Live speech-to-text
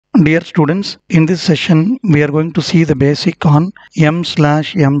Dear students, in this session we are going to see the basic on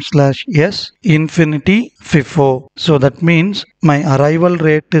m/m/s infinity FIFO. So that means my arrival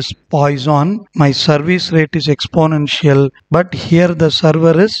rate is Poisson, my service rate is exponential, but here the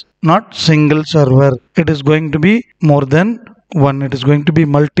server is not single server. It is going to be more than one. It is going to be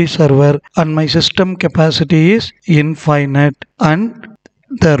multi-server, and my system capacity is infinite, and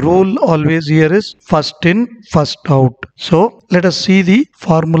the rule always here is first in, first out. So let us see the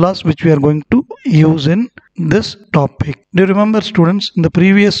formulas which we are going to use in this topic. Do you remember, students, in the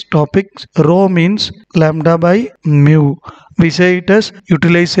previous topics, rho means lambda by mu. We say it as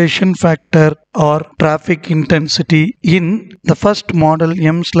utilization factor or traffic intensity. In the first model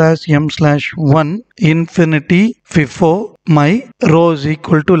m/m/1 infinity FIFO, my rho is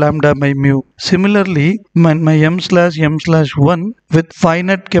equal to lambda by mu. Similarly, when my m/m/1 with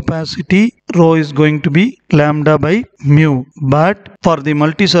finite capacity, rho is going to be lambda by mu. But for the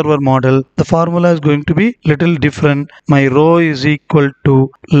multi-server model, the formula is going to be little different. My rho is equal to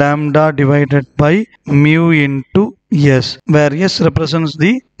lambda divided by mu into S, where S represents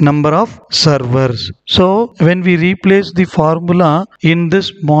the number of servers. So when we replace the formula in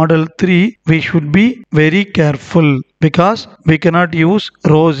this model 3, we should be very careful because we cannot use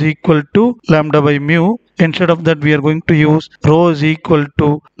rho is equal to lambda by mu. Instead of that, we are going to use rho is equal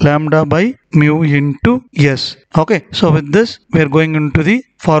to lambda by mu into S. Okay, so with this, we are going into the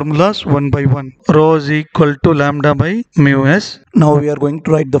formulas one by one. Rho is equal to lambda by mu S. Now we are going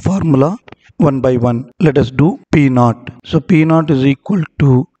to write the formula one by one. Let us do P naught. So P naught is equal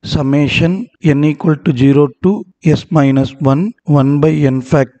to summation n equal to 0 to s minus 1 by n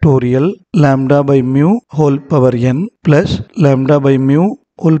factorial lambda by mu whole power n plus lambda by mu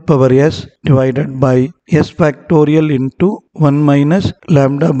whole power s divided by s factorial into 1 minus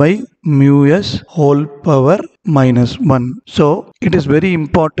lambda by mu s whole power minus 1. So it is very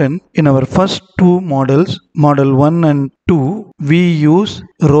important in our first two models, model 1 and 2, we use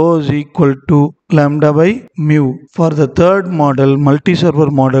rho is equal to lambda by mu. For the third model, multi-server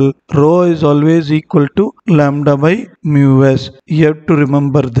model, rho is always equal to lambda by mu s. You have to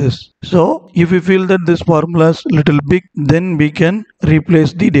remember this. So if you feel that this formula is little big, then we can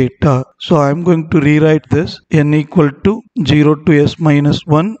replace the data. So I am going to rewrite this n equal to 0 to s minus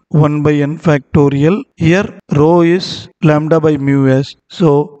 1 by n factorial. Here rho is lambda by mu s.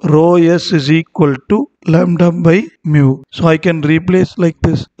 So rho s is equal to lambda by mu. So I can replace like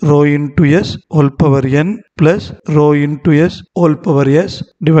this: rho into s whole power n plus rho into s whole power s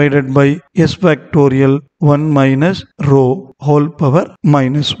divided by s factorial 1 minus rho whole power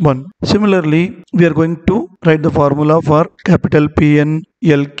minus 1. Similarly, we are going to write the formula for capital Pn,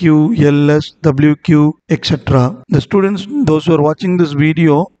 LQ, LS, WQ, etc. The students, those who are watching this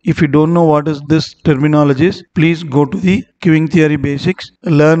video, if you don't know what is this terminologies, please go to the queuing theory basics,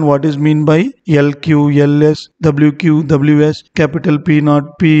 learn what is mean by LQ, LS, WQ, WS, capital P naught,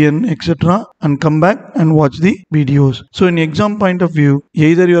 Pn, etc. and come back and watch the videos. So in exam point of view,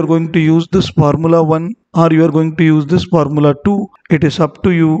 either you are going to use this formula 1 or you are going to use this formula 2. It is up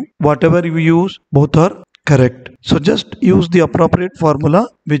to you. Whatever you use, both are correct. So just use the appropriate formula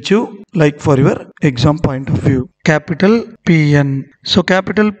which you like for your exam point of view. Capital Pn. So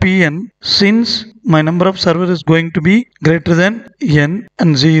capital Pn, since my number of servers is going to be greater than n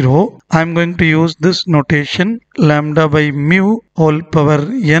and 0, I am going to use this notation lambda by mu whole power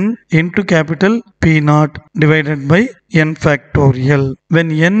n into capital P naught divided by n factorial.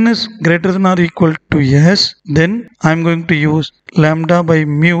 When n is greater than or equal to s, then I am going to use lambda by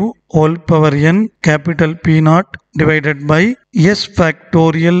mu whole power n capital P naught divided by s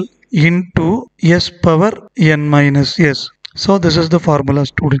factorial into s power n minus s. So this is the formula,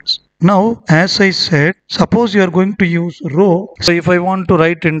 students. Now, as I said, suppose you are going to use rho. So if I want to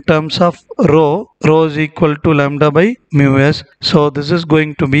write in terms of rho is equal to lambda by mu s. So this is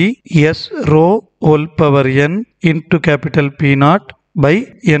going to be s rho whole power n into capital P naught by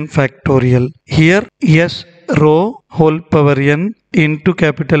n factorial. Here s rho whole power n into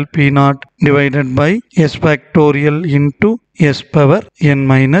capital P naught divided by s factorial into s power n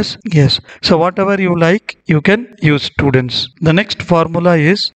minus s. So whatever you like, you can use, students. The next formula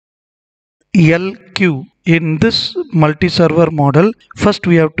is LQ. In this multi-server model, first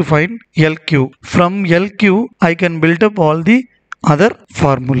we have to find LQ. From LQ, I can build up all the other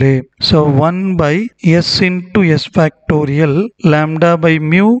formulae. So 1 by s into s factorial lambda by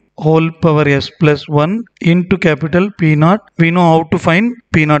mu whole power s plus 1 into capital P naught. We know how to find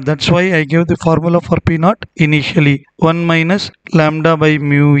P naught. That's why I gave the formula for P naught initially. 1 minus lambda by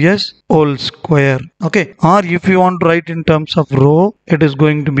mu s whole square. Okay. Or if you want to write in terms of rho, it is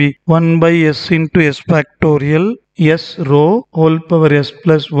going to be 1 by s into s factorial S rho whole power S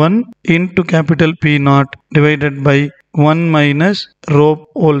plus 1 into capital P naught divided by 1 minus rho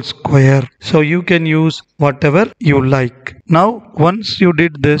whole square. So you can use whatever you like. Now once you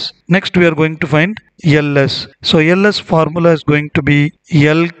did this, next we are going to find LS. So LS formula is going to be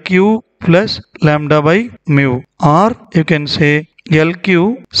LQ plus lambda by mu, or you can say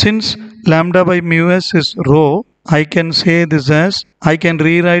LQ, since lambda by mu s is rho, I can say this as, I can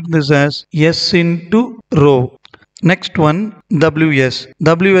rewrite this as S into rho. Next one, WS.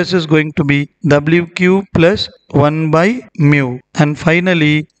 WS is going to be WQ plus 1 by mu. And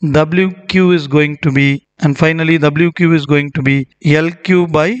finally, WQ is going to be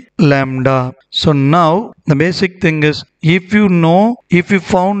LQ by lambda. So now the basic thing is, if you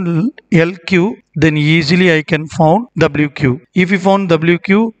found LQ, then easily I can find WQ. If you found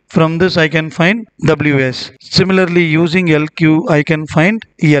WQ, from this I can find WS. Similarly, using LQ, I can find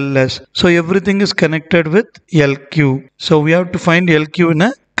LS. So everything is connected with LQ. So we have to find LQ in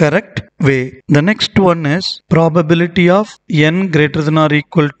a correct way. The next one is probability of n greater than or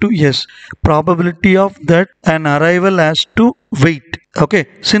equal to s. Probability of that an arrival has to wait. Okay,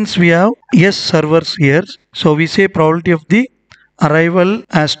 since we have s servers here, so we say probability of the arrival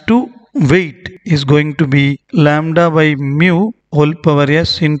has to wait is going to be lambda by mu whole power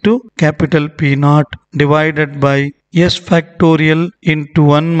s into capital P naught divided by s factorial into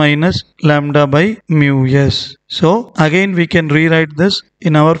 1 minus lambda by mu s. So again we can rewrite this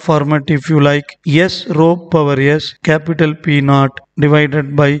in our format if you like. S rho power s capital P naught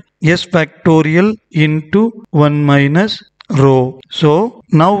divided by s factorial into 1 minus rho. So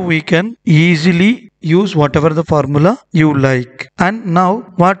now we can easily use whatever the formula you like. And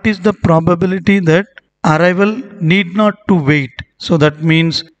now what is the probability that arrival need not to wait? So that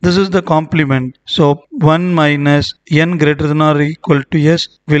means this is the complement. So 1 minus n greater than or equal to s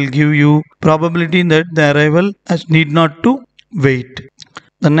will give you probability that the arrival has need not to wait.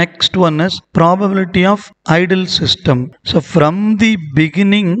 The next one is probability of idle system. So from the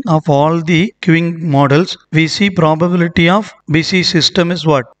beginning of all the queuing models, we see probability of busy system is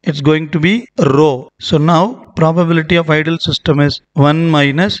what? It's going to be rho. So now probability of idle system is 1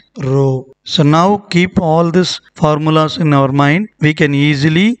 minus rho. So now keep all these formulas in our mind. We can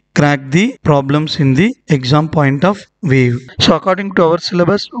easily crack the problems in the exam point of view. So according to our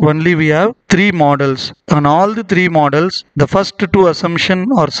syllabus, only we have 3 models. On all the 3 models, the first 2 assumptions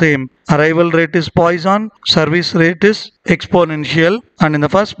are same. Arrival rate is Poisson, service rate is exponential, and in the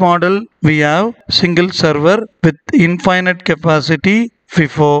first model we have single server with infinite capacity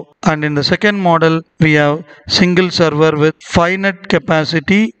FIFO, and in the second model we have single server with finite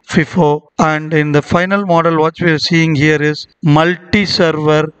capacity FIFO, and in the final model what we are seeing here is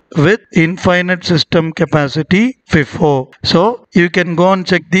multi-server with infinite system capacity FIFO. So you can go and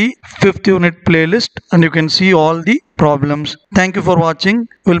check the 5th unit playlist and you can see all the problems. Thank you for watching.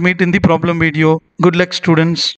 We'll meet in the problem video. Good luck, students.